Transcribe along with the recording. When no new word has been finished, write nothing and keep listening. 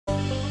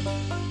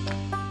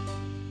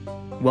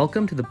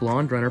Welcome to the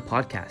Blonde Runner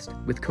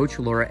podcast with Coach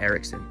Lora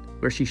Erickson,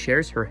 where she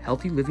shares her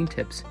healthy living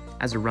tips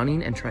as a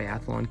running and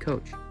triathlon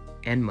coach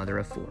and mother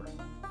of 4.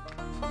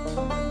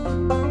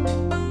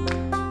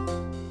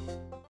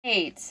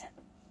 Great.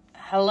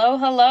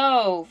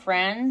 Hello,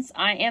 friends.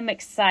 I am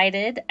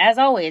excited. As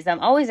always, I'm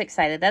always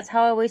excited. That's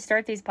how I always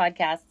start these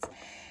podcasts.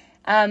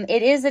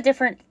 It is a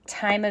different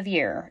time of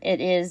year.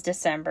 It is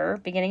December,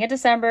 beginning of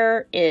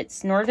December.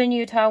 It's northern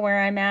Utah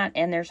where I'm at,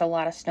 and there's a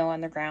lot of snow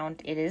on the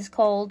ground. It is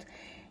cold.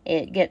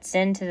 It gets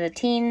into the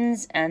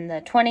teens and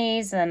the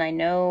 20s, and I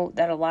know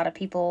that a lot of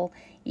people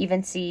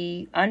even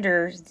see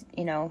under,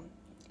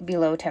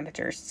 below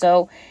temperatures.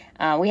 So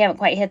we haven't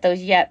quite hit those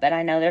yet, but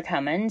I know they're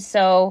coming.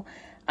 So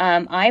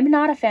I'm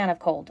not a fan of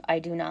cold. I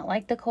do not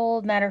like the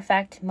cold. Matter of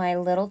fact, my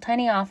little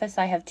tiny office,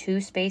 I have 2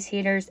 space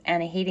heaters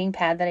and a heating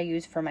pad that I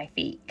use for my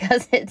feet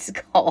because it's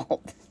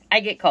cold.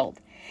 I get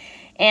cold.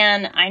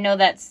 And I know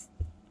that's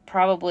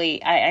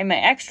probably, I'm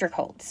extra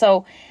cold.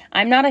 So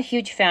I'm not a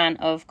huge fan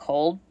of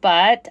cold,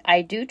 but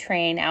I do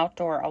train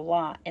outdoor a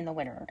lot in the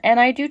winter. And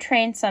I do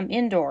train some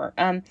indoor.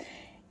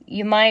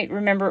 You might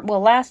remember,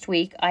 last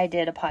week I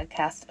did a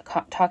podcast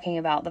talking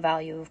about the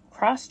value of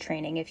cross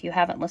training. If you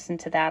haven't listened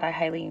to that, I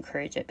highly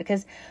encourage it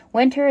because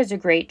winter is a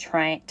great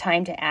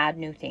time to add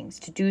new things,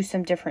 to do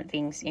some different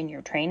things in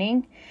your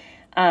training.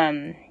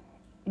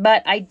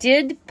 But I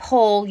did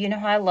poll,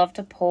 how I love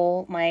to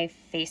poll my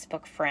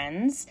Facebook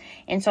friends.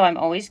 And so I'm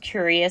always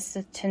curious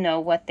to know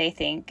what they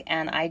think.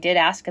 And I did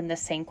ask them the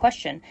same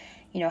question.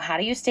 How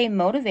do you stay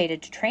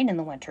motivated to train in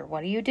the winter?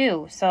 What do you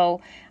do? So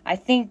I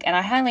think, and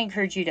I highly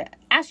encourage you to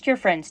ask your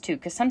friends too,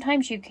 because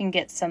sometimes you can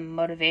get some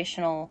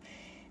motivation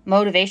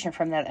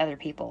from that other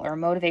people or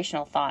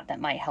motivational thought that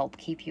might help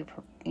keep you,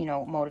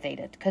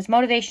 motivated. Because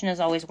motivation is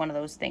always one of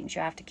those things.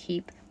 You have to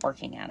keep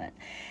working at it.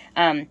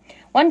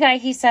 One guy,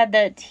 he said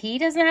that he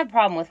doesn't have a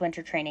problem with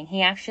winter training.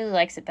 He actually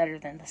likes it better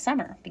than the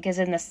summer because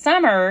in the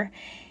summer,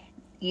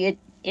 it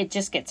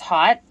just gets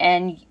hot.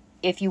 And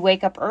if you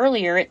wake up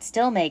earlier, it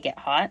still may get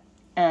hot.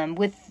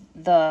 With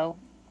the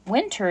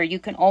winter, you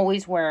can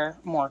always wear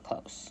more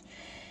clothes,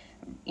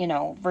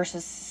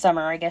 versus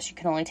summer. I guess you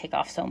can only take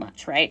off so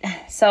much, right?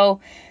 So,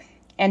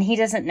 and he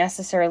doesn't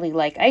necessarily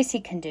like icy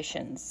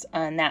conditions,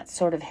 and that's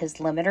sort of his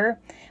limiter,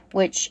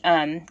 which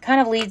kind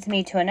of leads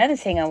me to another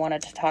thing I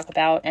wanted to talk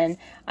about. And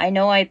I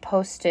know I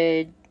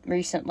posted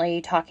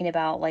recently talking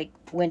about like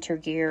winter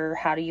gear,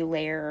 how do you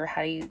layer,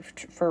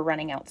 for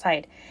running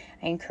outside.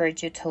 I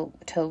encourage you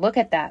to look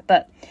at that.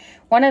 But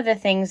one of the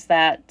things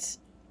that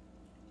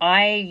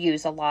I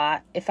use a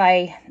lot,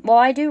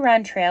 I do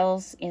run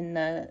trails in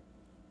the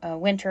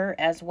winter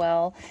as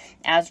well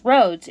as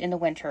roads in the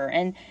winter.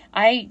 And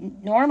I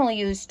normally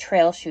use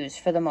trail shoes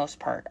for the most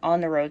part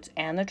on the roads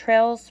and the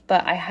trails,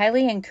 but I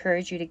highly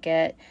encourage you to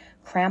get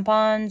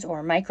crampons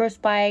or micro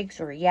spikes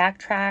or yak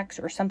tracks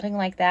or something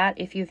like that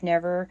if you've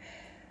never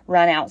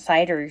run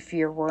outside or if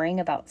you're worrying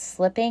about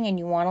slipping and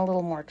you want a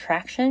little more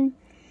traction.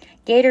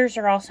 Gaiters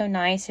are also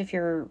nice if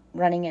you're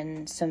running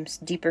in some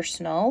deeper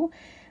snow.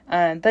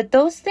 But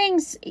those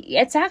things,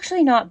 it's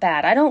actually not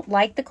bad. I don't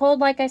like the cold,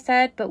 like I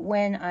said, but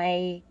when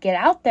I get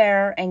out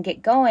there and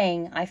get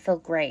going, I feel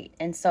great.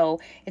 And so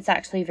it's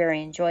actually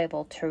very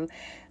enjoyable to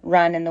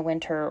run in the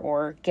winter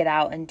or get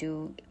out and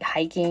do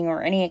hiking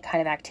or any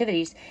kind of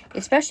activities,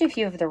 especially if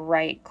you have the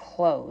right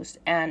clothes.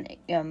 And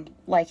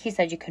like he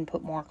said, you can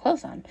put more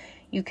clothes on.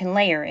 You can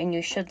layer, and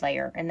you should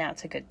layer, and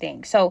that's a good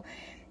thing. So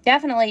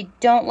definitely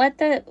don't let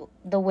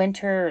the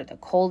winter, the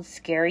cold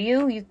scare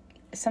you.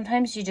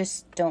 Sometimes you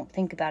just don't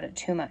think about it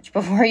too much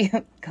before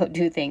you go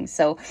do things.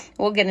 So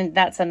we'll get in.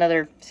 That's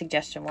another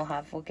suggestion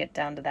we'll get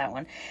down to that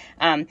one.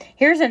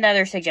 Here's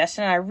another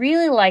suggestion. I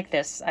really like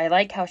this. I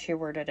like how she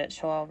worded it,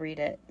 so I'll read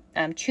it.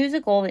 Choose a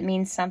goal that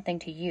means something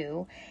to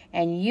you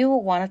and you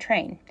will want to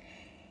train.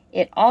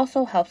 It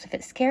also helps if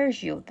it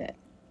scares you a bit.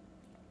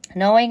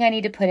 Knowing I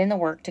need to put in the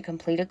work to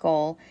complete a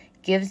goal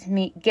gets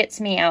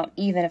me out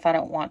even if I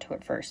don't want to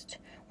at first.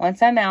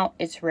 Once I'm out,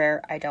 it's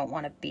rare I don't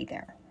want to be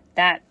there.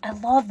 I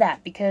love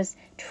that because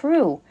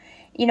true,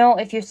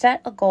 if you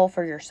set a goal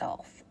for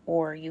yourself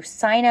or you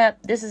sign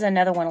up, this is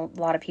another one a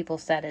lot of people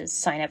said is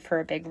sign up for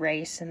a big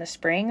race in the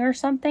spring or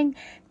something,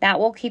 that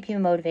will keep you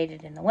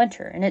motivated in the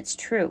winter. And it's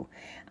true.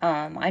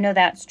 I know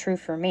that's true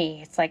for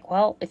me. It's like,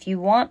 if you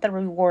want the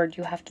reward,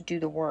 you have to do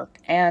the work.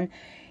 And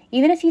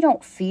even if you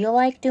don't feel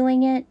like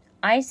doing it,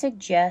 I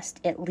suggest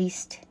at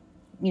least,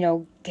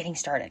 getting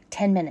started,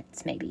 10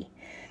 minutes maybe.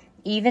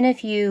 Even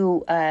if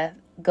you,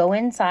 go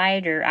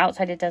inside or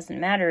outside, it doesn't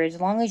matter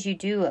as long as you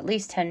do at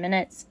least 10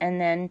 minutes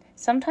and then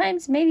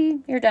sometimes maybe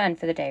you're done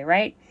for the day,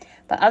 right?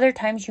 But other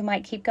times you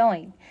might keep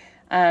going.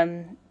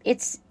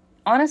 It's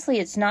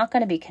not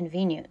going to be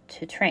convenient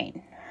to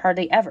train.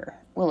 Hardly ever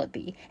will it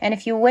be. And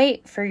if you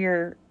wait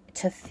for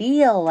to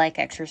feel like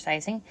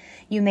exercising,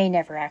 you may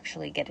never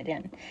actually get it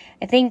in.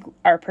 I think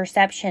our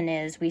perception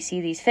is we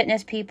see these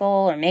fitness people,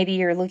 or maybe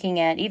you're looking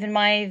at even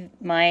my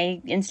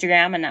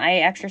Instagram, and I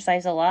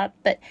exercise a lot,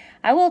 but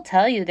I will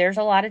tell you there's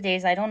a lot of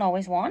days I don't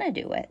always want to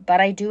do it,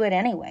 but I do it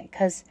anyway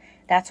because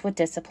That's what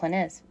discipline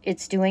is.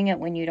 It's doing it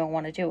when you don't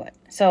want to do it.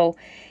 So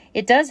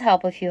it does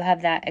help if you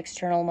have that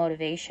external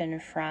motivation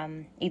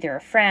from either a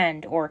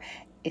friend, or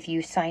if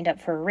you signed up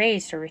for a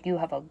race, or if you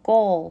have a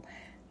goal,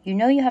 you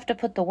know you have to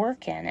put the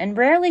work in. And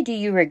rarely do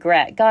you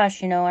regret,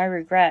 gosh, I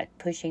regret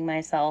pushing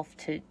myself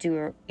to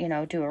do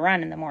a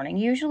run in the morning.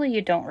 Usually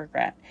you don't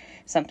regret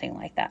something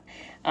like that.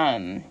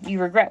 You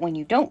regret when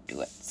you don't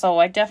do it. So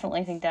I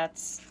definitely think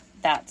that's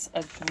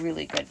a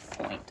really good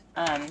point.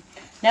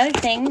 Another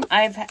thing,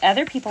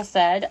 other people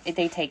said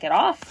they take it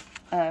off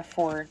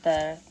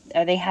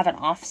they have an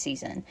off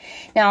season.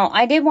 Now,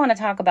 I did want to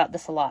talk about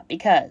this a lot,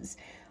 because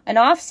an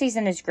off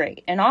season is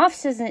great. An off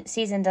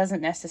season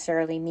doesn't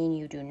necessarily mean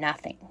you do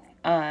nothing.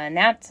 And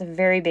that's a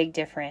very big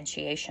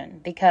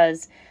differentiation,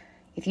 because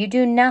if you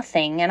do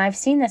nothing, and I've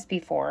seen this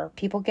before,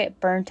 people get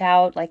burnt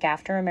out like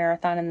after a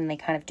marathon and then they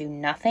kind of do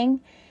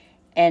nothing.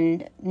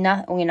 And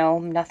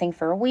nothing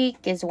for a week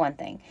is one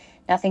thing.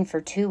 Nothing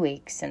for 2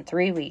 weeks and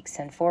 3 weeks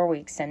and 4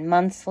 weeks and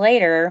months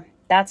later,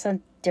 that's a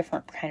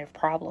different kind of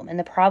problem. And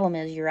the problem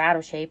is you're out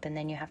of shape and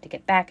then you have to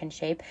get back in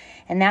shape.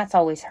 And that's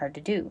always hard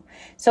to do.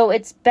 So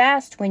it's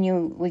best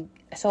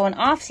so an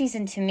off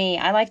season, to me,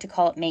 I like to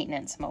call it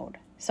maintenance mode.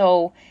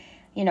 So,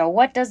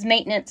 what does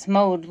maintenance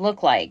mode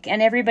look like?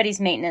 And everybody's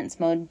maintenance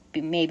mode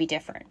may be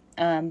different.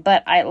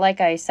 But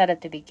like I said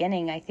at the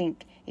beginning, I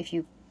think if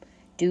you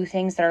do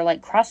things that are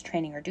like cross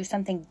training, or do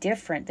something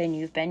different than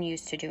you've been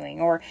used to doing,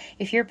 or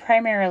if you're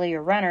primarily a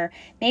runner,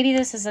 maybe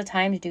this is a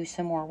time to do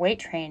some more weight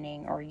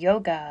training or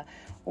yoga,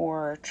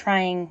 or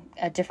trying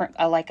a different,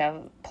 like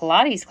a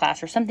Pilates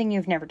class or something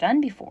you've never done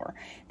before.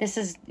 This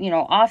is,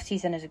 off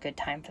season is a good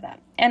time for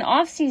that. And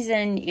off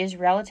season is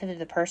relative to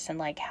the person,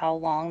 like how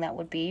long that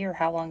would be or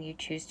how long you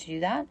choose to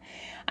do that.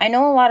 I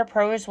know a lot of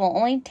pros will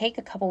only take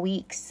a couple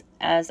weeks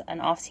as an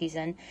off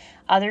season.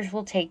 Others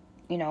will take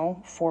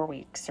 4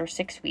 weeks or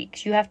 6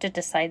 weeks. You have to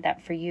decide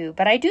that for you.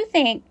 But I do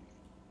think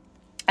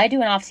I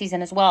do an off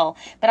season as well.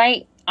 But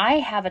I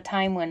have a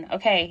time when,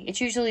 it's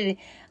usually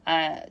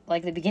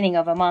like the beginning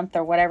of a month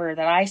or whatever,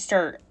 that I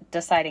start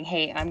deciding,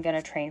 hey, I'm going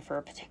to train for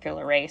a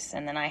particular race.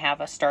 And then I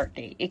have a start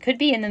date. It could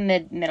be in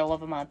the middle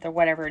of a month or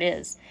whatever it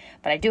is.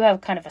 But I do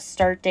have kind of a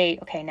start date.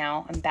 Okay,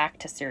 now I'm back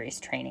to serious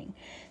training.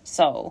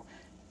 So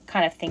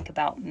kind of think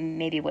about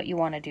maybe what you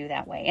want to do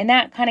that way. And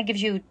that kind of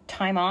gives you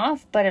time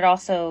off, but it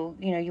also,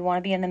 you want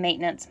to be in the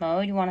maintenance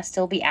mode. You want to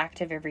still be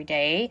active every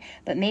day,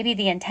 but maybe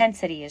the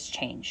intensity is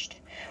changed.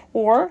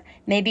 Or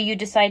maybe you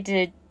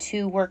decide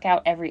to work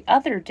out every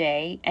other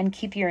day and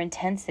keep your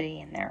intensity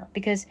in there,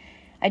 because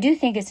I do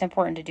think it's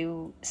important to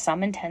do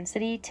some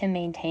intensity to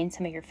maintain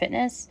some of your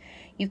fitness.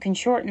 You can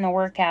shorten the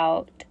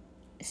workout,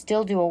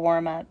 still do a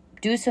warm-up,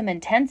 do some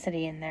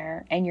intensity in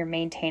there, and you're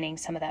maintaining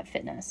some of that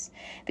fitness,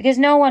 because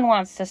no one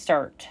wants to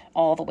start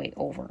all the way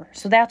over.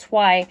 So that's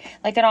why,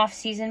 like, an off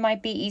season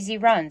might be easy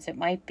runs. It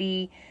might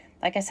be,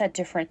 like I said,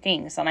 different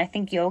things. And I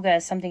think yoga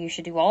is something you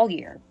should do all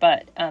year,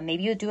 but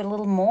maybe you'll do it a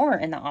little more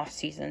in the off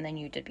season than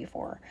you did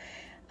before.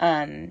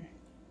 I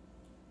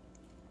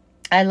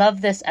love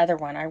this other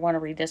one. I want to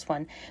read this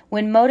one.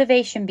 When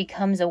motivation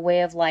becomes a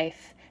way of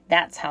life,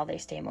 that's how they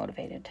stay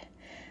motivated.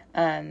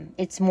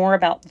 It's more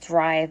about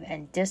drive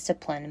and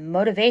discipline.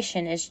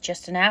 Motivation is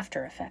just an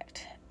after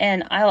effect.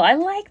 And I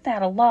like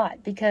that a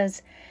lot,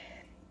 because,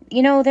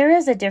 there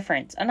is a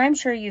difference. And I'm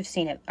sure you've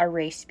seen a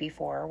race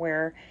before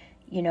where,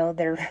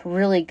 they're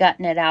really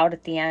gutting it out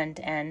at the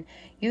end. And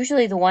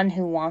usually the one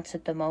who wants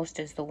it the most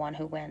is the one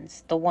who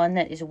wins. The one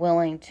that is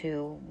willing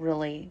to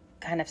really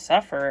kind of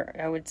suffer,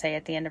 I would say,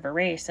 at the end of a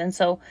race. And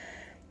so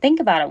think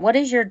about it. What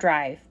is your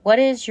drive? What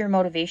is your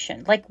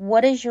motivation? Like,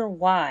 what is your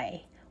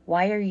why?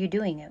 Why are you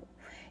doing it?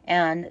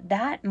 And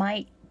that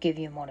might give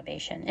you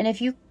motivation. And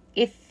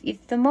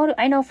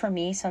I know for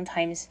me,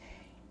 sometimes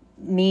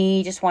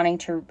me just wanting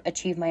to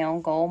achieve my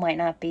own goal might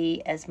not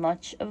be as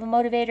much of a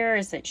motivator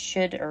as it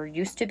should or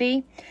used to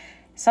be.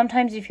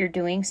 Sometimes if you're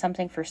doing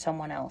something for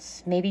someone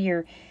else, maybe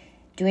you're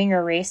doing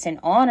a race in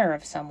honor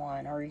of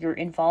someone, or you're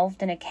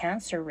involved in a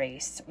cancer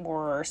race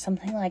or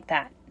something like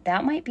that,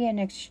 that might be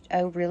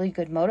a really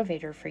good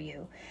motivator for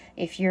you.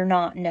 If you're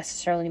not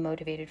necessarily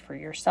motivated for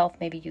yourself,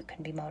 maybe you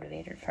can be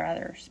motivated for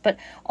others. But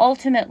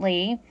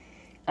ultimately,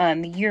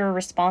 you're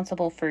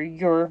responsible for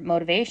your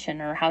motivation,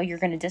 or how you're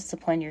going to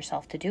discipline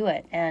yourself to do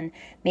it. And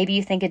maybe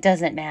you think it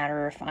doesn't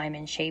matter if I'm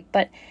in shape,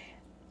 but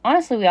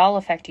honestly, we all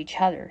affect each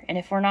other. And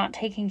if we're not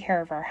taking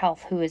care of our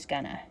health, who is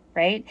gonna?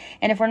 Right?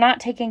 And if we're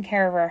not taking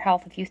care of our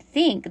health, if you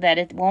think that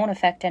it won't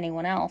affect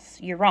anyone else,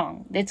 you're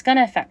wrong. It's going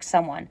to affect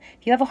someone.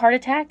 If you have a heart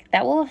attack,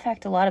 that will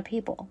affect a lot of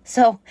people.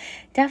 So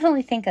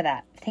definitely think of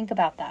that. Think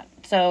about that.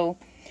 So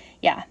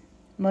yeah,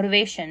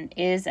 motivation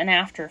is an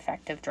after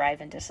effect of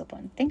drive and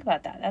discipline. Think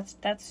about that.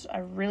 That's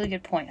a really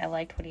good point. I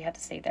liked what he had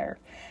to say there.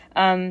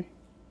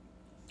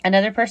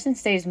 Another person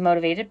stays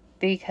motivated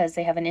because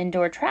they have an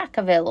indoor track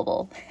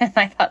available. And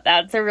I thought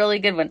that's a really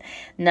good one.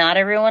 Not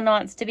everyone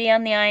wants to be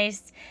on the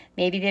ice.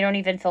 Maybe they don't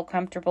even feel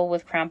comfortable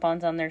with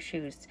crampons on their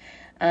shoes.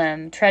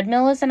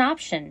 Treadmill is an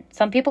option.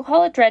 Some people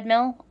call it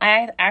treadmill.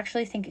 I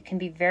actually think it can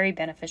be very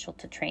beneficial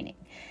to training.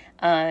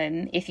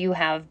 If you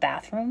have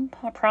bathroom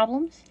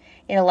problems,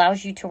 it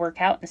allows you to work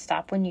out and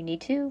stop when you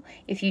need to.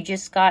 If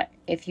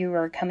you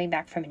are coming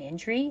back from an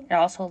injury, it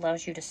also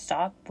allows you to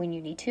stop when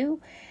you need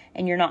to,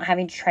 and you're not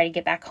having to try to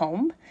get back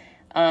home.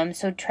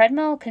 So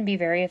treadmill can be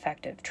very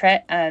effective.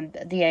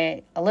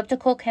 The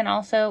elliptical can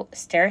also,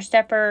 stair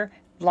stepper,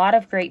 a lot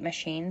of great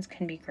machines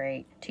can be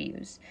great to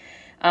use.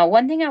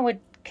 One thing I would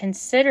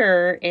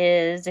consider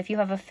is if you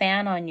have a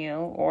fan on you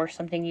or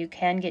something, you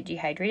can get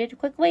dehydrated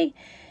quickly.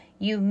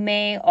 You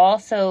may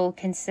also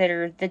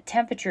consider the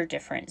temperature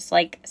difference.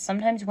 Like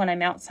sometimes when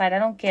I'm outside, I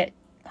don't get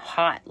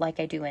hot like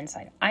I do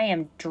inside. I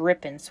am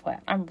dripping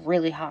sweat. I'm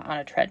really hot on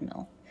a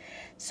treadmill.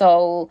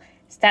 So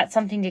that's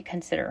something to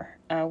consider.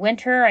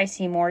 Winter, I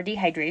see more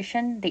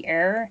dehydration. The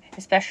air,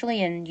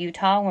 especially in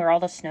Utah where all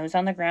the snow's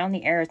on the ground,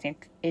 the air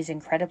is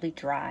incredibly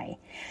dry.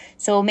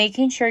 So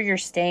making sure you're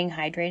staying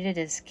hydrated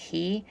is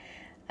key.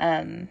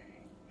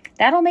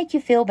 That'll make you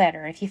feel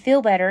better. If you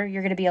feel better,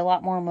 you're going to be a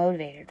lot more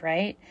motivated,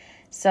 right?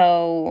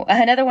 So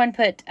another one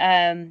put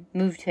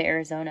move to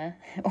Arizona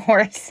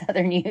or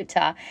southern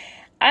Utah.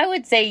 I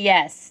would say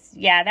yes.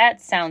 Yeah,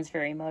 that sounds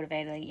very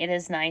motivating. It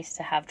is nice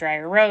to have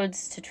drier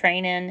roads to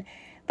train in.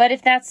 But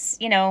if that's,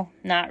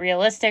 not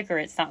realistic or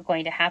it's not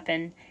going to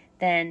happen,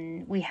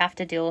 then we have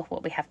to deal with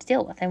what we have to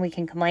deal with. And we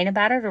can complain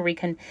about it, or we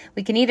can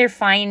either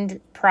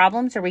find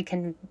problems or we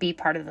can be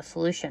part of the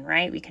solution,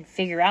 right? We can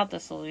figure out the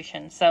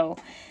solution. So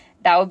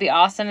that would be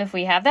awesome if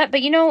we have that.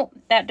 But,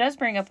 that does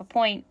bring up a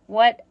point.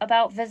 What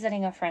about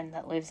visiting a friend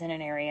that lives in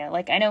an area?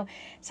 Like I know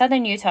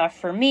southern Utah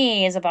for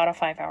me is about a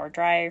 5-hour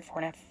drive,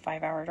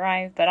 5-hour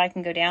drive, but I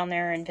can go down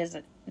there and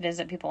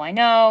visit people I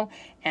know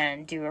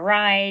and do a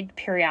ride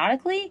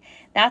periodically.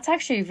 That's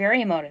actually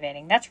very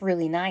motivating. That's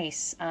really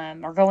nice.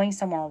 Or going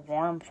somewhere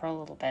warm for a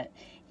little bit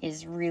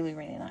is really,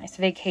 really nice.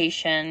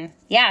 Vacation.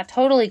 Yeah,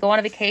 totally. Go on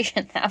a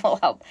vacation. That will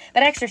help.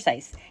 But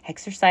exercise.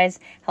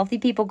 Healthy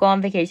people go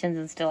on vacations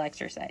and still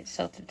exercise.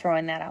 So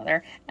throwing that out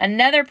there.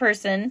 Another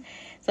person.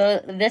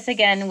 So this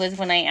again was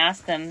when I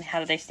asked them, how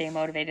do they stay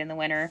motivated in the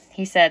winter?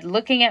 He said,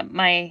 looking at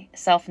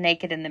myself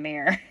naked in the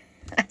mirror.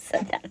 I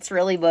said, that's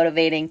really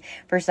motivating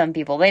for some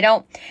people.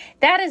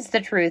 That is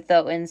the truth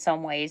though, in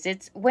some ways.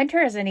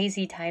 Winter is an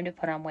easy time to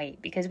put on weight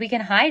because we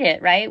can hide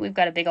it, right? We've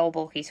got a big old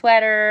bulky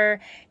sweater.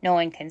 No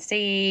one can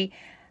see.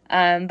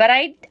 But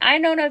I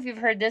don't know if you've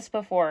heard this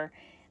before.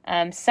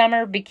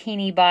 Summer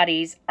bikini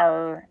bodies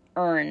are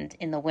earned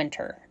in the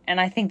winter. And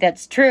I think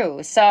that's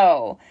true.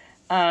 So,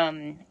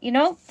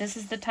 this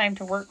is the time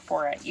to work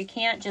for it. You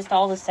can't just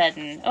all of a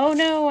sudden, oh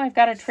no, I've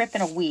got a trip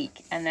in a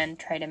week and then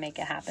try to make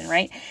it happen,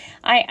 right?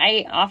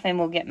 I often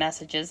will get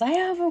messages, I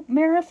have a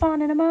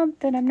marathon in a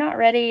month and I'm not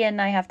ready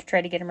and I have to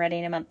try to get them ready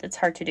in a month. It's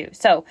hard to do.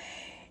 So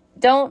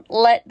don't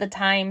let the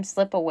time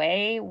slip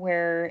away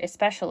where,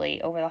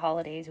 especially over the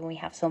holidays when we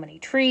have so many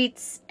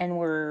treats and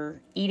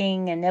we're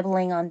eating and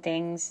nibbling on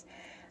things,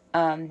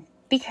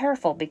 be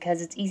careful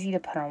because it's easy to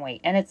put on weight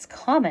and it's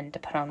common to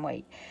put on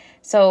weight.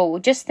 So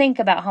just think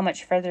about how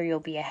much further you'll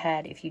be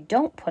ahead if you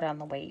don't put on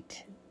the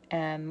weight.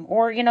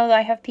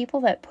 I have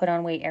people that put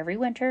on weight every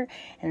winter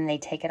and they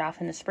take it off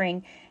in the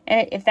spring.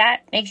 And if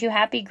that makes you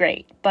happy,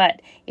 great.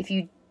 But if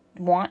you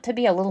want to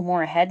be a little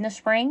more ahead in the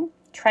spring,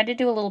 try to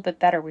do a little bit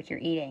better with your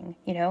eating.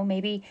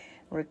 Maybe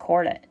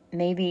record it.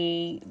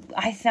 Maybe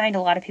I find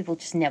a lot of people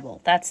just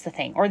nibble. That's the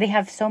thing. Or they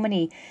have so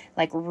many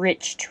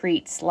rich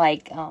treats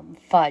like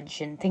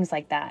fudge and things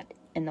like that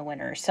in the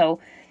winter.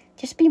 So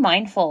just be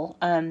mindful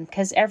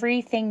because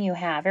everything you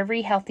have,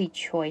 every healthy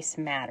choice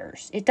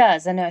matters. It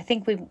does. And I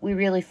think we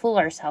really fool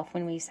ourselves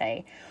when we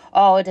say,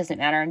 oh, it doesn't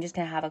matter. I'm just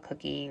going to have a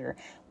cookie, or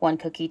one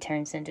cookie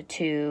turns into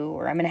two,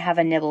 or I'm going to have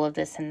a nibble of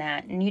this and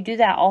that. And you do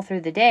that all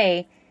through the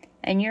day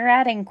and you're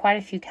adding quite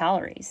a few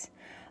calories.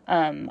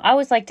 I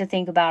always like to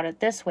think about it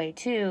this way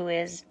too,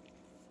 is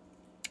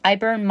I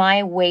burn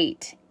my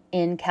weight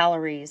in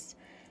calories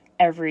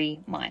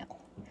every mile.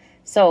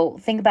 So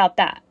think about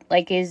that.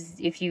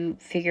 If you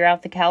figure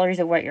out the calories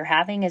of what you're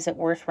having, is it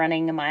worth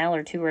running a mile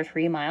or 2 or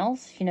 3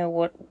 miles?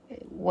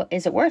 What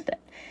is it worth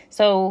it?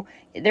 So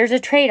there's a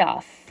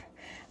trade-off.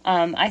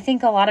 I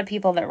think a lot of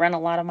people that run a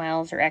lot of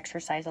miles or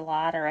exercise a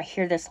lot, or I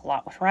hear this a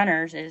lot with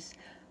runners, is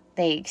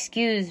they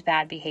excuse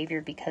bad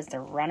behavior because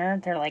they're a runner.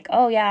 They're like,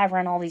 oh yeah, I've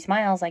run all these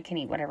miles. I can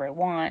eat whatever I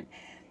want.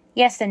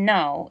 Yes and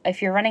no.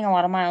 If you're running a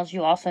lot of miles,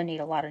 you also need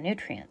a lot of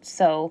nutrients.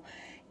 So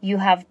you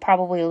have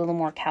probably a little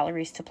more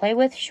calories to play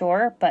with,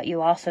 sure, but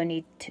you also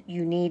need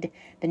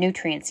the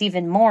nutrients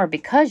even more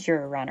because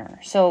you're a runner.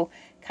 So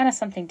kind of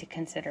something to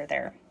consider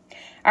there.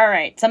 All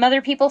right, some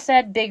other people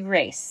said big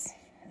race.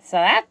 So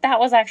that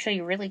was actually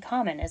really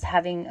common, is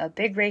having a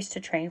big race to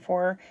train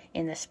for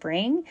in the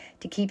spring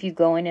to keep you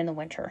going in the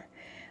winter.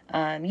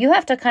 You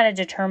have to kind of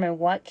determine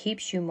what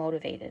keeps you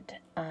motivated.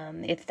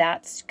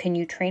 Can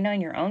you train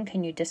on your own?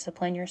 Can you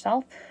discipline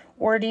yourself?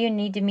 Or do you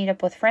need to meet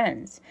up with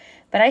friends?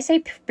 But I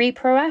say be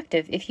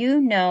proactive. If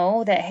you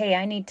know that, hey,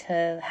 I need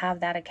to have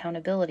that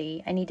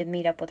accountability, I need to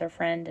meet up with a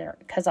friend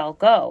because I'll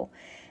go.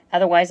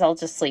 Otherwise, I'll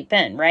just sleep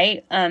in,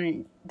 right?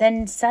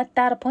 Then set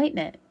that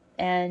appointment.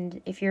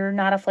 And if you're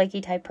not a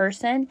flaky type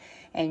person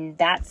and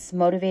that's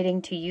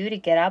motivating to you to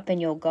get up and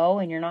you'll go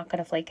and you're not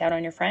going to flake out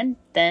on your friend,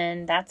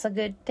 then that's a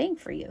good thing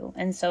for you.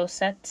 And so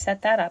set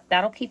that up.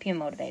 That'll keep you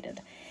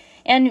motivated.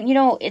 And,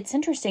 it's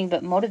interesting,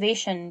 but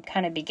motivation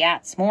kind of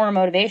begats more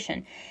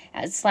motivation.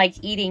 It's like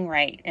eating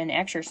right and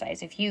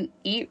exercise. If you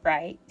eat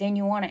right, then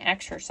you want to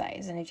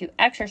exercise. And if you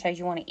exercise,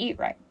 you want to eat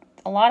right.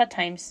 A lot of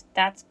times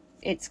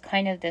it's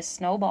kind of this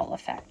snowball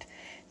effect.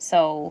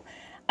 So,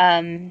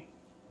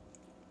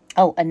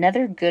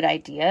 another good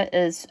idea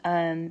is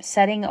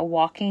setting a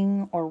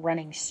walking or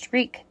running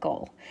streak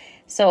goal.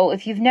 So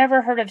if you've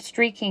never heard of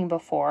streaking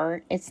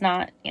before, it's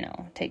not,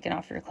 taking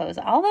off your clothes.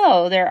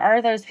 Although there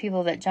are those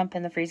people that jump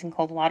in the freezing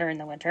cold water in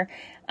the winter.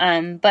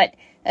 But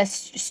a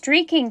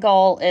streaking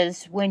goal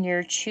is when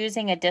you're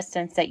choosing a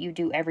distance that you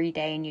do every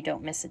day and you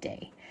don't miss a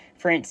day.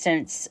 For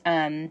instance,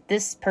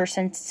 this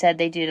person said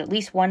they did at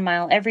least 1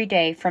 mile every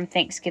day from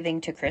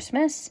Thanksgiving to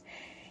Christmas.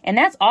 And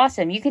that's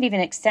awesome. You could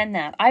even extend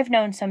that. I've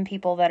known some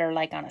people that are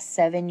like on a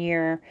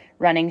 7-year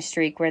running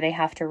streak where they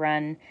have to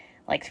run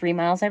like 3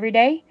 miles every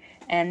day.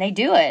 And they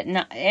do it.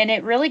 And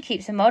it really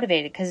keeps them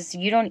motivated because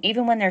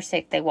even when they're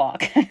sick, they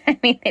walk. I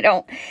mean, they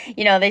don't,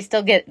 they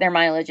still get their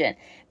mileage in.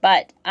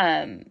 But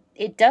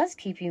it does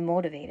keep you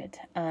motivated.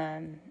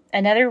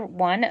 Another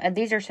one,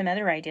 these are some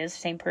other ideas,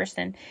 same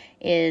person,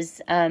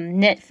 is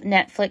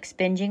Netflix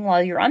binging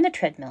while you're on the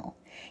treadmill.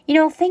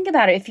 Think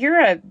about it. If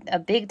you're a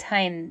big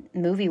time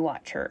movie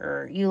watcher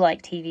or you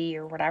like TV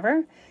or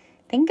whatever,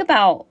 think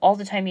about all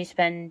the time you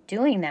spend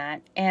doing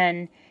that.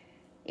 And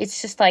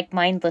it's just like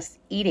mindless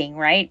eating,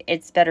 right?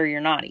 It's better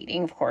you're not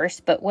eating, of course.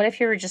 But what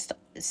if you were just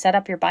set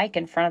up your bike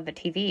in front of the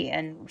TV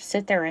and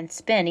sit there and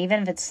spin?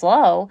 Even if it's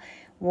slow,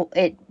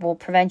 it will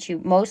prevent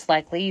you, most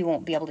likely, you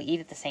won't be able to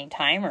eat at the same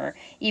time. Or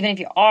even if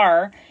you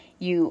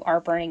are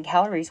burning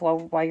calories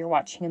while you're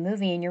watching a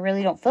movie and you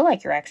really don't feel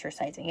like you're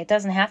exercising. It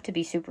doesn't have to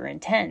be super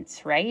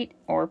intense, right?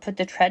 Or put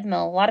the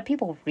treadmill. A lot of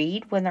people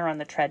read when they're on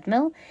the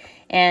treadmill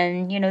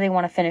and, they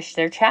want to finish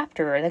their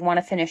chapter or they want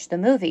to finish the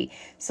movie.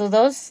 So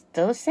those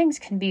things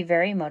can be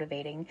very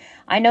motivating.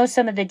 I know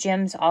some of the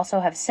gyms also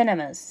have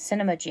cinema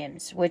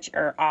gyms, which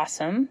are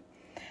awesome.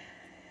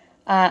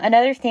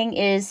 Another thing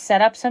is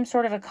set up some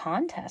sort of a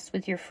contest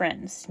with your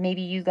friends.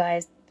 Maybe you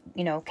guys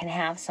can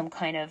have some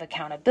kind of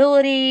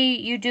accountability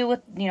you do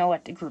with,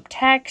 at the group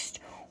text,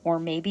 or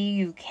maybe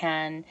you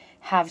can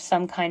have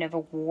some kind of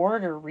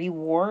award or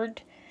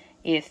reward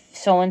if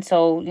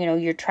so-and-so,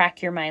 you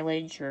track your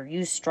mileage or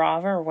use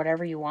Strava or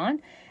whatever you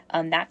want.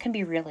 That can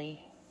be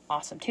really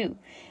awesome too.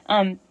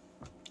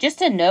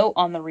 Just a note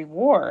on the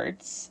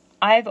rewards.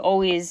 I've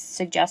always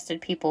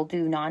suggested people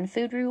do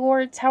non-food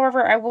rewards.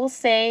 However, I will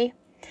say,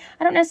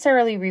 I don't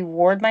necessarily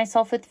reward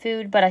myself with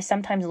food, but I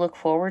sometimes look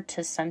forward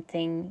to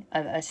something,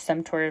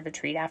 some sort of a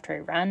treat after I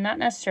run. Not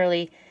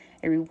necessarily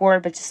a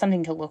reward, but just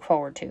something to look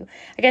forward to.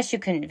 I guess you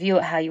can view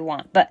it how you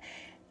want, but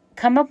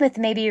come up with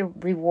maybe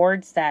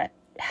rewards that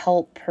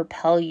help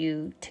propel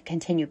you to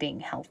continue being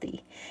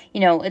healthy.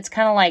 It's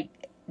kind of like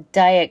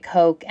Diet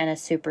Coke and a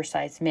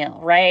supersized meal,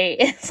 right?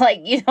 It's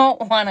like you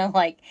don't want to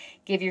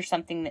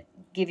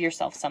give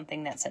yourself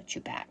something that sets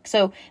you back.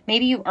 So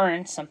maybe you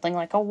earn something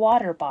like a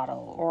water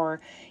bottle, or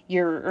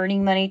you're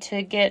earning money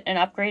to get an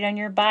upgrade on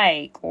your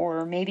bike,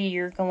 or maybe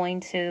you're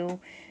going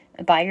to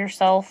buy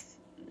yourself,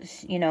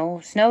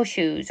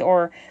 snowshoes,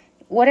 or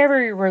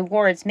whatever your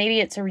rewards. Maybe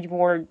it's a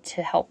reward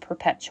to help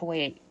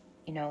perpetuate,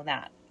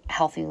 that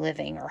healthy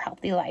living or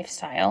healthy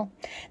lifestyle.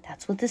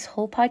 That's what this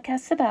whole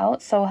podcast is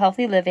about. So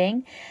healthy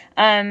living.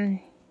 I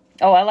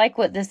like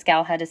what this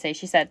gal had to say.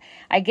 She said,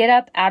 I get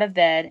up out of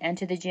bed and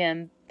to the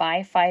gym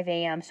by 5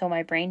 a.m. so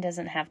my brain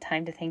doesn't have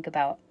time to think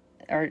about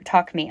or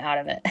talk me out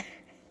of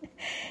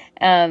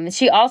it.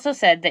 She also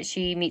said that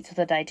she meets with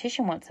a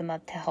dietitian once a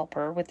month to help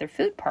her with their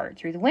food part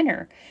through the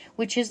winter,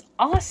 which is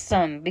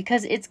awesome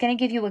because it's going to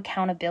give you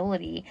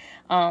accountability.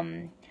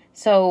 And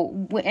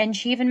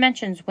she even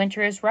mentions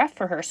winter is rough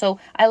for her. So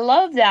I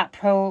love that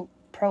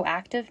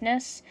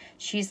proactiveness.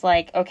 She's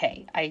like,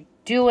 okay, I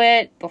do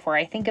it before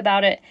I think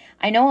about it.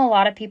 I know a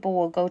lot of people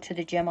will go to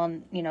the gym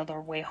on, their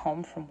way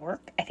home from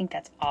work. I think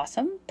that's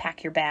awesome.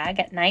 Pack your bag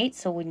at night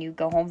so when you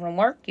go home from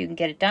work, you can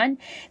get it done.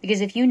 Because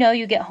if you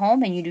get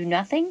home and you do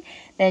nothing,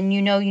 then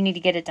you need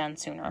to get it done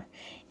sooner.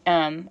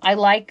 I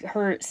like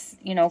her,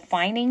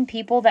 finding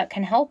people that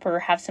can help her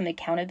have some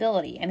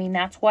accountability. I mean,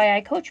 that's why I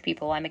coach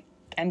people.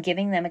 I'm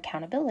giving them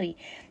accountability.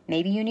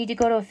 Maybe you need to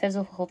go to a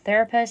physical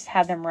therapist,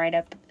 have them write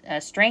up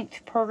a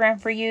strength program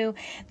for you.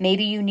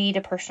 Maybe you need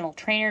a personal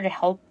trainer to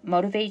help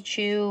motivate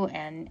you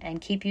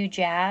and keep you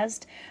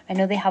jazzed. I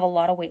know they have a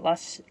lot of weight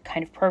loss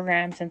kind of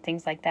programs and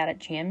things like that at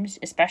gyms,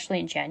 especially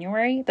in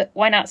January, but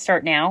why not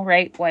start now,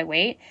 right? Why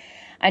wait?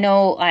 I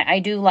know I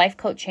do life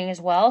coaching as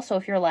well. So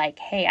if you're like,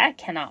 hey, I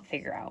cannot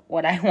figure out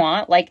what I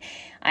want, like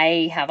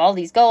I have all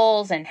these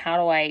goals and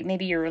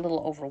maybe you're a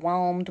little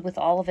overwhelmed with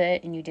all of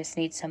it and you just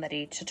need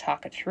somebody to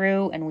talk it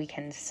through, and we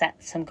can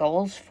set some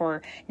goals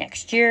for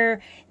next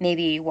year.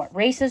 Maybe what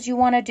races you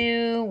want to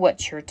do,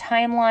 what's your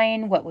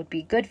timeline, what would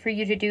be good for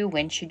you to do,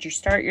 when should you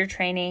start your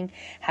training,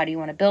 how do you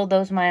want to build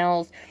those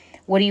miles,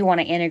 what do you want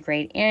to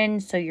integrate in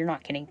so you're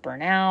not getting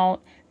burnt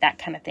out, that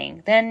kind of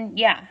thing. Then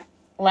yeah,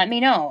 let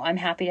me know. I'm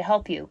happy to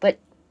help you. But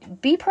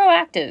be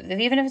proactive.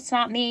 Even if it's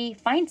not me,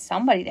 find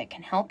somebody that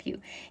can help you.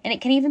 And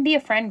it can even be a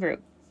friend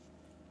group.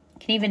 You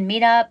can even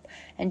meet up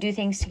and do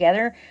things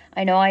together.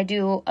 I know I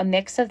do a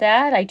mix of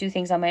that. I do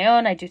things on my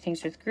own. I do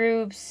things with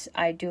groups.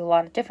 I do a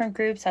lot of different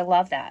groups. I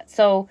love that.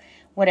 So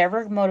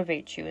whatever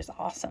motivates you is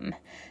awesome.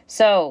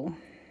 So,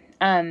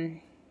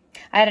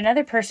 I had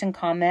another person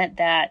comment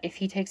that if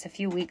he takes a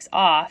few weeks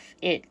off,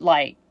 it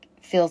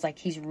feels like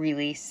he's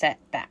really set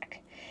back.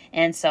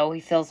 And so he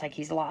feels like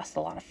he's lost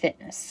a lot of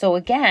fitness. So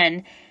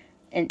again,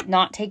 and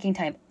not taking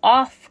time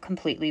off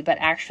completely, but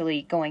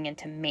actually going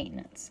into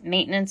maintenance.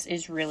 Maintenance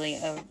is really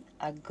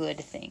a good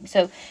thing.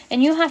 So,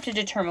 and you have to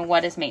determine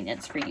what is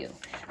maintenance for you.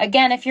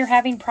 Again, if you're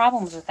having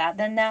problems with that,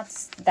 then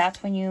that's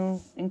when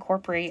you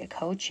incorporate a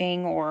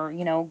coaching or,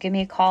 give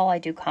me a call. I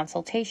do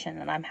consultation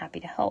and I'm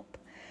happy to help.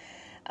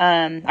 All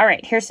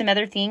right, here's some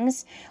other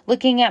things.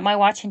 Looking at my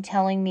watch and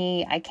telling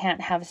me I can't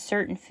have a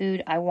certain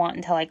food I want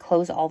until I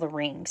close all the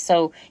rings.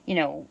 So,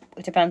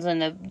 it depends on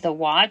the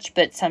watch,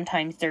 but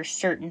sometimes there's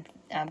certain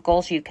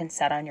goals you can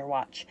set on your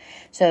watch.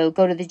 So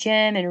go to the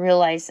gym and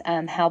realize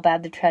how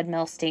bad the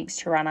treadmill stinks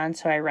to run on,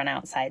 so I run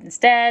outside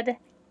instead.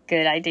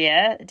 Good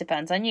idea. It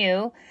depends on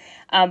you.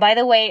 By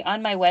the way,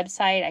 on my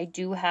website, I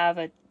do have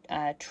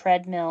a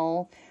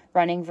treadmill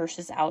running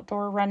versus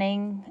outdoor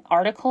running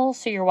article.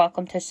 So you're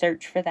welcome to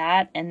search for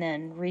that and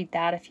then read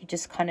that if you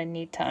just kind of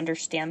need to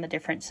understand the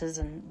differences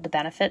and the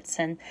benefits.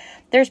 And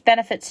there's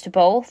benefits to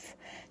both.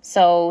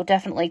 So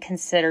definitely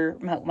consider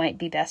what might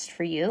be best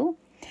for you.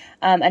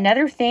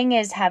 Another thing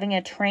is having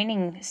a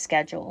training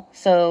schedule.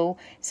 So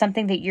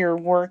something that you're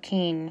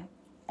working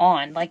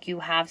on, like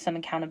you have some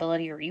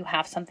accountability or you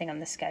have something on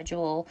the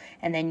schedule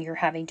and then you're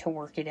having to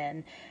work it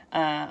in.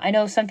 I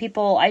know some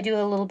people, I do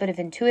a little bit of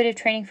intuitive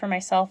training for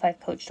myself. I've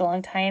coached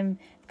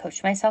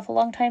myself a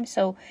long time.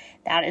 So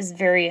that is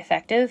very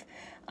effective.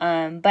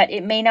 But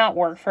it may not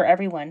work for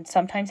everyone.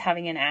 Sometimes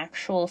having an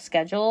actual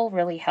schedule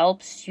really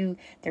helps you.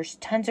 There's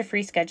tons of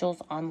free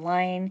schedules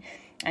online.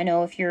 I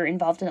know if you're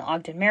involved in the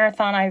Ogden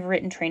Marathon, I've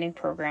written training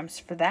programs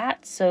for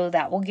that. So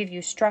that will give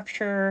you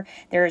structure.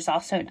 There is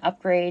also an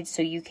upgrade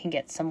so you can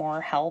get some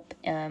more help.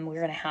 We're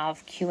going to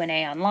have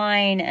Q&A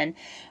online and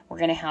we're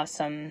going to have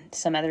some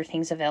other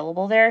things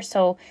available there.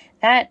 So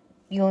that,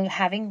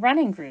 having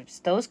running groups,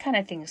 those kind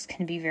of things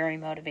can be very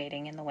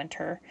motivating in the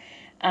winter.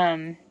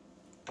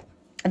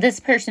 This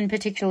person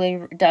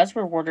particularly does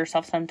reward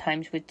herself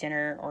sometimes with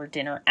dinner or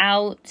dinner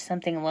out,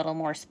 something a little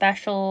more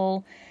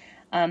special.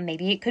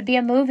 Maybe it could be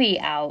a movie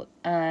out.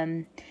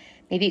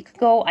 Maybe it could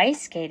go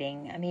ice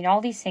skating. I mean, all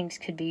these things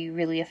could be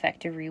really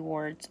effective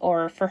rewards.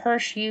 Or for her,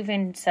 she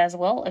even says,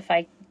 well, if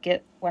I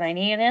get what I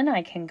need in,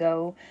 I can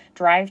go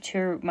drive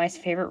to my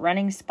favorite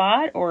running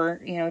spot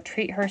or,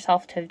 treat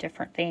herself to a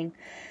different thing.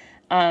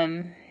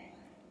 Another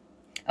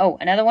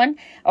one.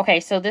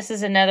 Okay, so this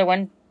is another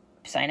one.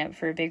 Sign up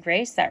for a big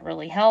race. That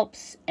really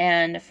helps.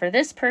 And for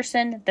this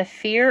person, the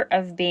fear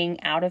of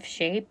being out of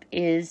shape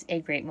is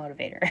a great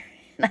motivator.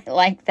 I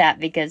like that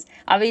because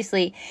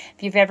obviously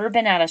if you've ever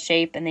been out of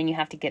shape and then you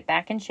have to get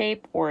back in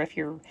shape, or if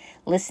you're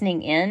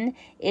listening in,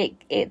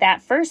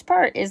 that first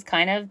part is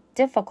kind of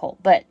difficult,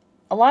 but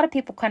a lot of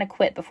people kind of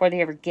quit before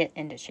they ever get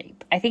into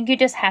shape. I think you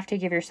just have to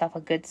give yourself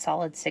a good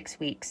solid 6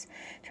 weeks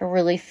to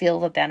really feel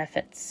the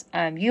benefits.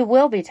 You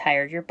will be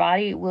tired. Your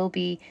body will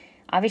be,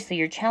 obviously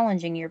you're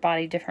challenging your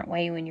body a different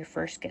way when you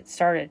first get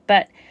started,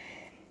 but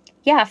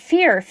yeah,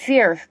 fear,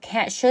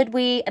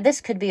 this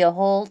could be a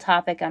whole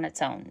topic on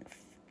its own.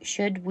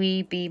 Should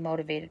we be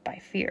motivated by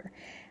fear?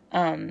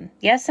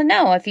 Yes and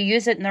no. If you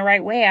use it in the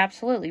right way,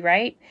 absolutely,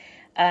 right?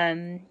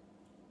 I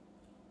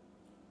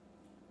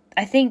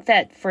think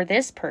that for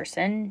this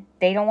person,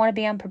 they don't want to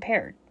be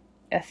unprepared.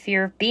 A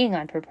fear of being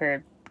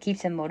unprepared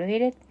keeps them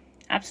motivated.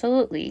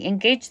 Absolutely.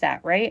 Engage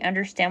that, right?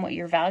 Understand what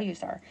your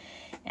values are.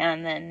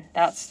 And then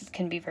that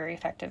can be very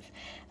effective.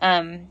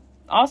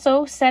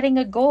 Also, setting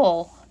a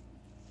goal.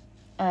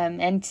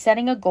 And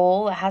setting a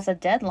goal that has a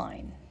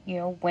deadline.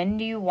 When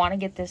do you want to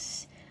get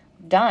this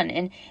done?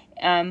 And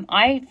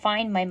I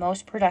find my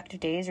most productive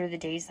days are the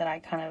days that I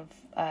kind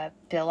of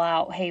bill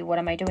out, hey, what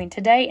am I doing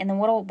today? And then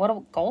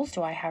what goals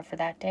do I have for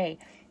that day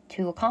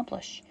to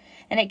accomplish?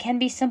 And it can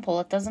be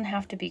simple. It doesn't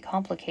have to be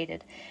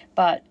complicated.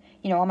 But,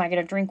 am I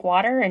going to drink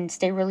water and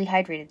stay really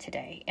hydrated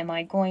today? Am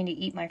I going to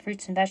eat my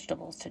fruits and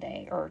vegetables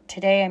today? Or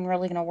today I'm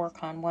really going to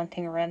work on one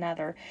thing or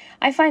another.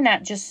 I find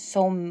that just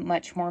so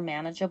much more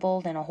manageable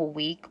than a whole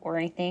week or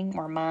anything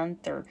or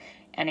month or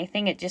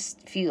anything. It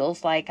just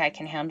feels like I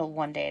can handle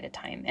one day at a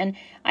time. And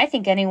I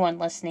think anyone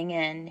listening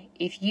in,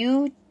 if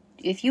you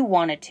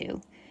wanted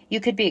to, you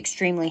could be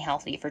extremely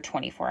healthy for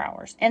 24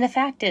 hours. And the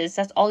fact is,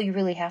 that's all you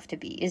really have to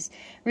be, is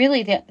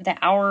really the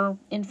hour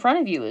in front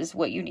of you is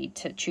what you need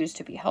to choose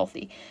to be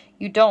healthy.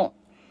 You don't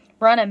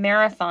run a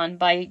marathon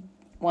by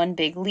one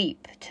big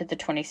leap to the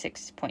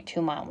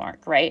 26.2 mile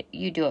mark, right?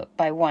 You do it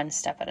by one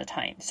step at a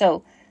time.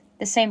 So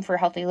the same for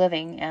healthy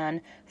living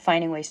and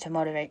finding ways to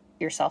motivate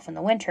yourself in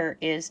the winter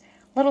is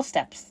little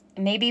steps.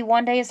 Maybe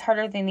one day is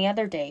harder than the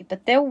other day,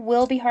 but there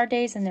will be hard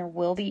days and there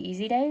will be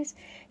easy days.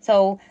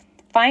 So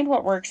find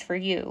what works for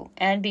you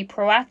and be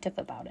proactive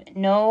about it.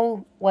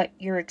 Know what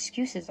your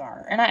excuses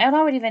are. And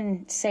I would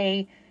even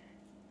say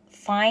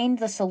find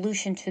the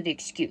solution to the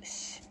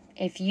excuse.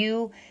 If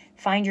you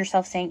find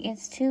yourself saying,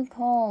 it's too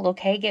cold,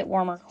 okay, get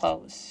warmer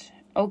clothes.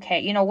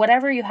 Okay,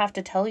 whatever you have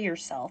to tell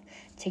yourself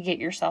to get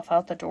yourself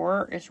out the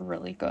door is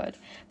really good.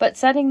 But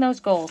setting those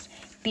goals,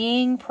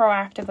 being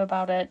proactive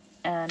about it,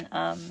 and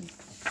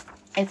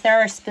if there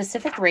are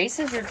specific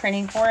races you're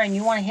training for and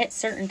you want to hit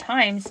certain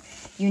times,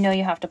 you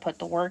have to put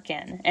the work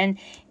in. And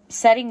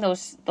setting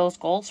those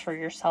goals for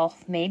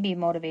yourself may be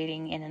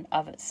motivating in and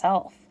of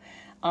itself.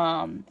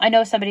 I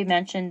know somebody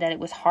mentioned that it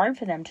was hard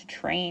for them to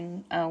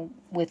train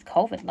with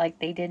COVID, like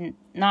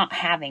not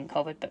having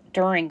COVID, but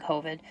during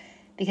COVID,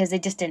 because they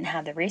just didn't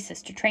have the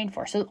races to train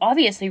for. So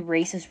obviously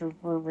races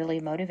were really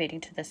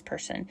motivating to this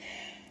person.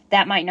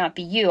 That might not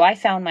be you. I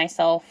found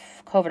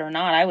myself, COVID or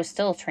not, I was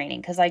still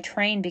training because I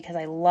train because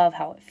I love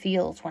how it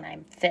feels when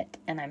I'm fit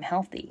and I'm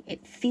healthy.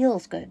 It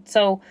feels good.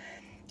 So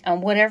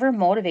whatever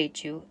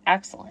motivates you,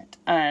 excellent.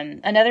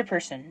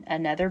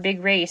 Another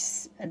big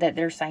race that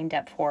they're signed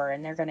up for,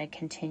 and they're going to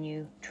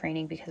continue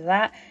training because of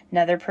that.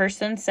 Another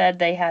person said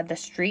they had the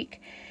streak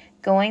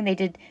going.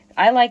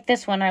 I like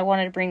this one. I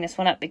wanted to bring this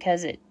one up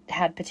because it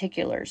had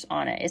particulars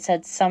on it. It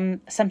said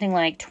something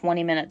like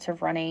 20 minutes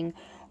of running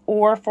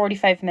or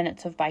 45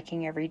 minutes of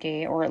biking every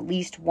day, or at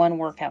least one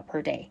workout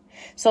per day.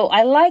 So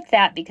I like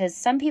that because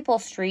some people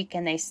streak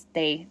and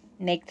they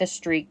make the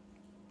streak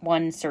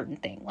one certain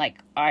thing. Like,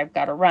 I've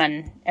got to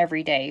run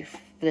every day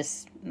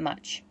this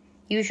much.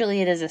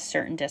 Usually it is a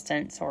certain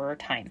distance or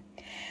time.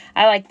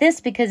 I like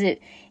this because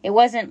it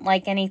wasn't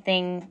like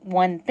anything,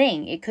 one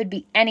thing. It could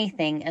be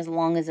anything as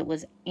long as it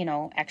was,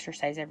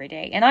 exercise every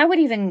day. And I would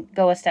even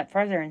go a step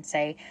further and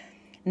say,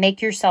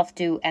 make yourself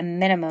do a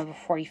minimum of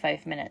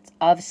 45 minutes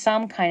of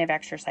some kind of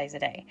exercise a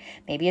day.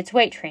 Maybe it's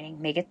weight training.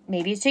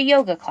 Maybe it's a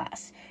yoga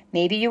class.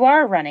 Maybe you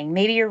are running.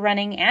 Maybe you're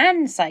running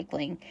and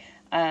cycling.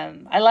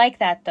 I like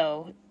that,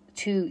 though.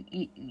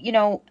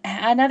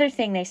 Another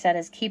thing they said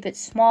is keep it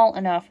small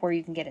enough where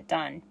you can get it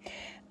done.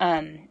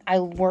 I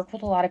work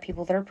with a lot of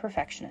people that are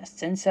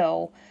perfectionists. And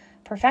so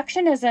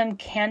perfectionism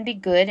can be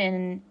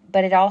good,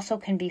 but it also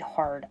can be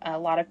hard. A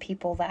lot of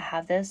people that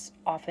have this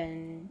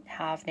often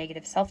have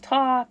negative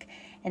self-talk,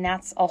 and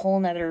that's a whole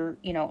nother,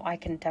 I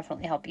can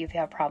definitely help you if you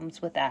have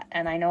problems with that.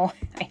 And I know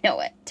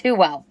it too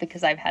well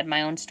because I've had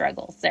my own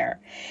struggles there.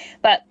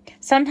 But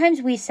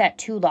sometimes we set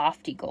too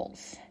lofty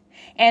goals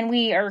and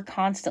we are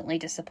constantly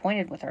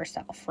disappointed with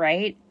ourselves,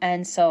 right?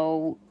 And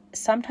so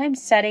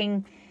sometimes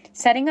setting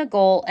a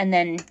goal and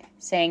then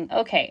saying,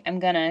 okay, I'm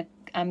gonna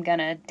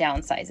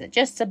downsize it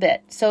just a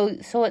bit. So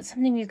it's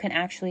something you can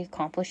actually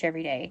accomplish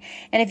every day.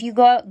 And if you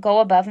go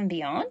above and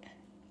beyond,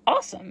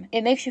 awesome.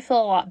 It makes you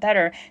feel a lot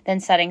better than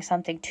setting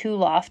something too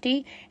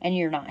lofty and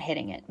you're not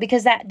hitting it,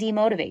 because that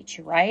demotivates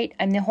you, right?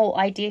 And the whole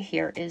idea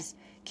here is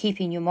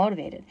keeping you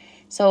motivated.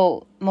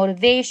 So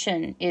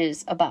motivation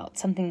is about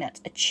something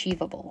that's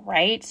achievable,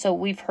 right? So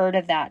we've heard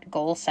of that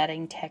goal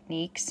setting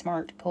technique,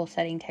 SMART goal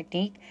setting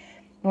technique.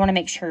 We want to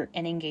make sure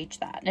and engage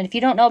that. And if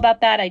you don't know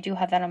about that, I do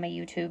have that on my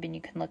YouTube and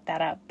you can look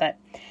that up. But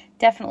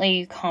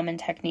definitely a common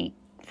technique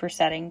for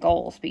setting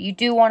goals. But you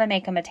do want to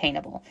make them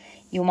attainable.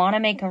 You want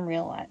to make them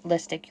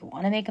realistic. You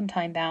want to make them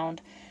time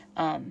bound.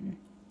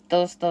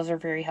 Those are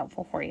very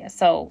helpful for you.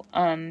 So,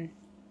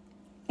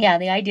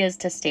 the idea is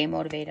to stay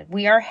motivated.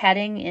 We are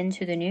heading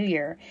into the new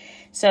year.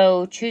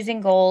 So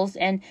choosing goals,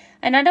 and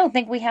I don't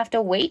think we have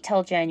to wait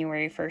till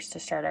January 1st to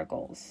start our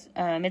goals.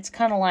 It's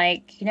kind of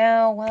like,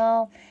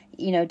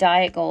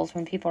 diet goals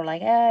when people are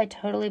like, I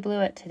totally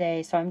blew it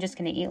today, so I'm just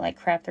going to eat like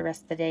crap the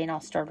rest of the day and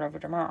I'll start over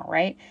tomorrow,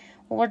 right?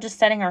 Well, we're just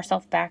setting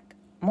ourselves back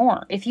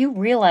more. If you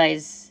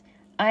realize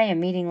I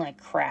am eating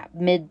like crap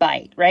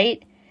mid-bite,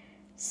 right?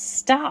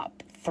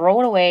 Stop,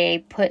 throw it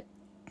away, put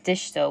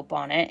dish soap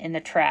on it in the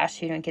trash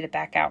so you don't get it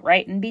back out,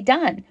 right? And be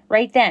done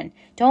right then.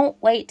 Don't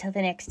wait till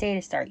the next day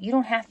to start. You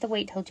don't have to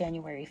wait till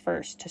January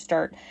 1st to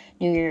start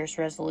New Year's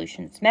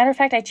resolutions. Matter of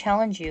fact, I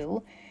challenge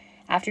you,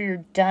 after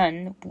you're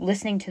done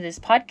listening to this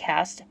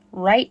podcast,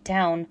 write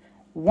down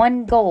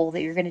one goal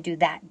that you're going to do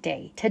that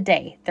day,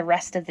 today, the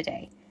rest of the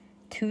day,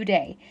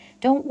 today.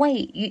 Don't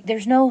wait.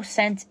 There's no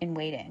sense in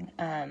waiting.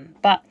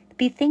 But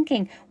be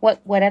thinking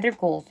what other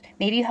goals.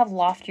 Maybe you have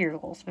loftier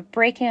goals, but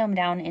breaking them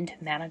down into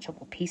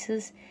manageable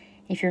pieces.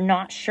 If you're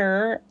not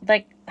sure,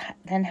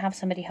 then have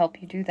somebody help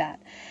you do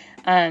that.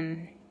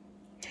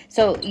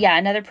 So, yeah,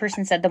 another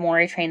person said, the more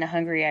I train, the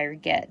hungrier I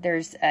get.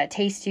 There's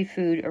tasty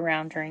food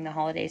around during the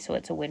holidays, so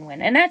it's a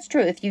win-win. And that's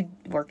true. If you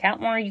work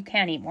out more, you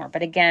can eat more.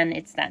 But again,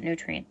 it's that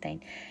nutrient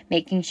thing.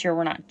 Making sure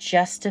we're not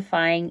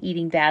justifying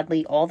eating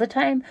badly all the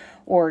time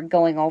or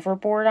going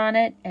overboard on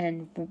it,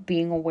 and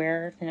being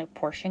aware of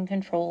portion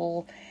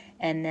control,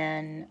 and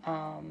then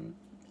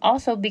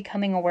also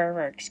becoming aware of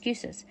our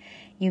excuses.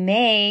 You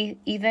may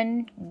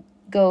even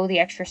go the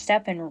extra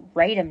step and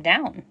write them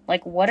down.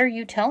 Like, what are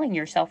you telling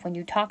yourself when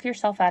you talk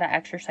yourself out of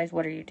exercise?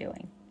 What are you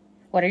doing?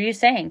 What are you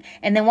saying?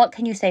 And then what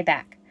can you say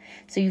back?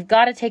 So you've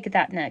got to take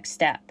that next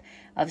step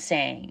of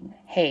saying,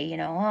 hey,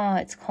 oh,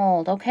 it's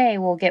cold. Okay,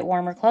 we'll get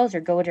warmer clothes or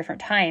go a different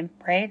time,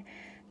 right?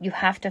 You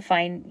have to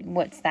find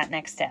what's that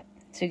next step.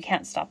 So you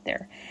can't stop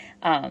there.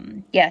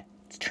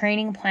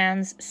 Training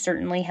plans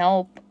certainly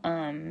help.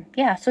 So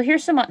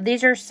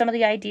these are some of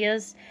the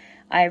ideas.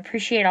 I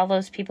appreciate all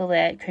those people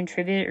that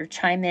contribute or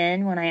chime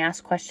in when I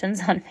ask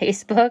questions on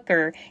Facebook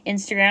or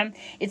Instagram.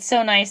 It's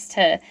so nice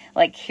to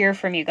hear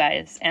from you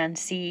guys and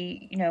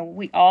see,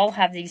 we all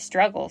have these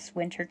struggles.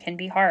 Winter can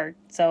be hard.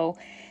 So,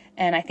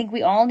 and I think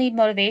we all need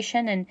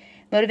motivation, and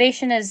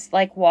motivation is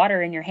like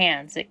water in your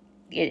hands. It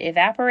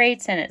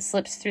evaporates and it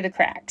slips through the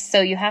cracks.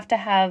 So you have to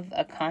have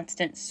a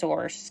constant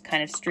source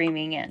kind of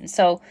streaming in.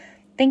 So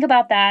think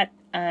about that.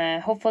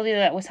 Hopefully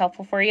that was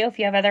helpful for you. If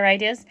you have other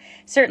ideas,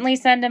 certainly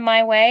send them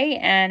my way,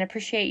 and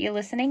appreciate you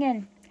listening,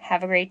 and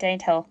have a great day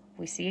until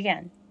we see you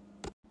again.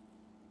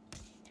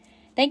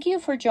 Thank you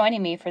for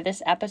joining me for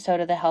this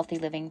episode of the Healthy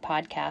Living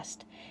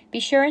Podcast.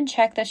 Be sure and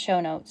check the show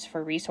notes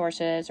for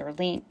resources or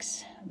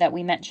links that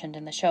we mentioned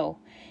in the show.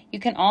 You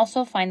can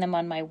also find them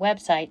on my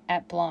website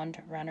at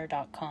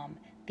blonderunner.com.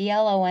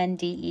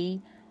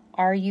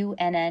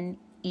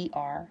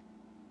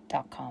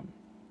 BLONDERUNNER.com.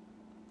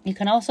 You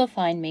can also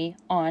find me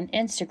on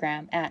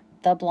Instagram at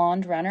The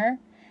Blonde Runner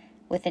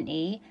with an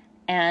E,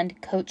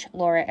 and Coach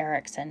Lora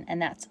Erickson,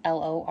 and that's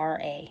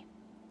Lora.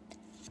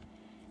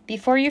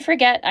 Before you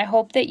forget, I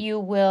hope that you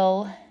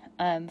will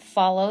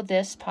follow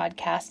this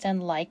podcast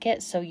and like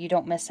it so you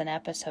don't miss an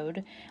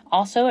episode.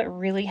 Also, it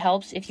really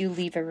helps if you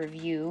leave a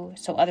review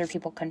so other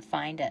people can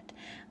find it,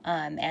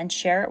 and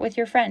share it with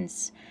your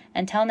friends.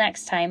 Until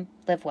next time,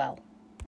 live well.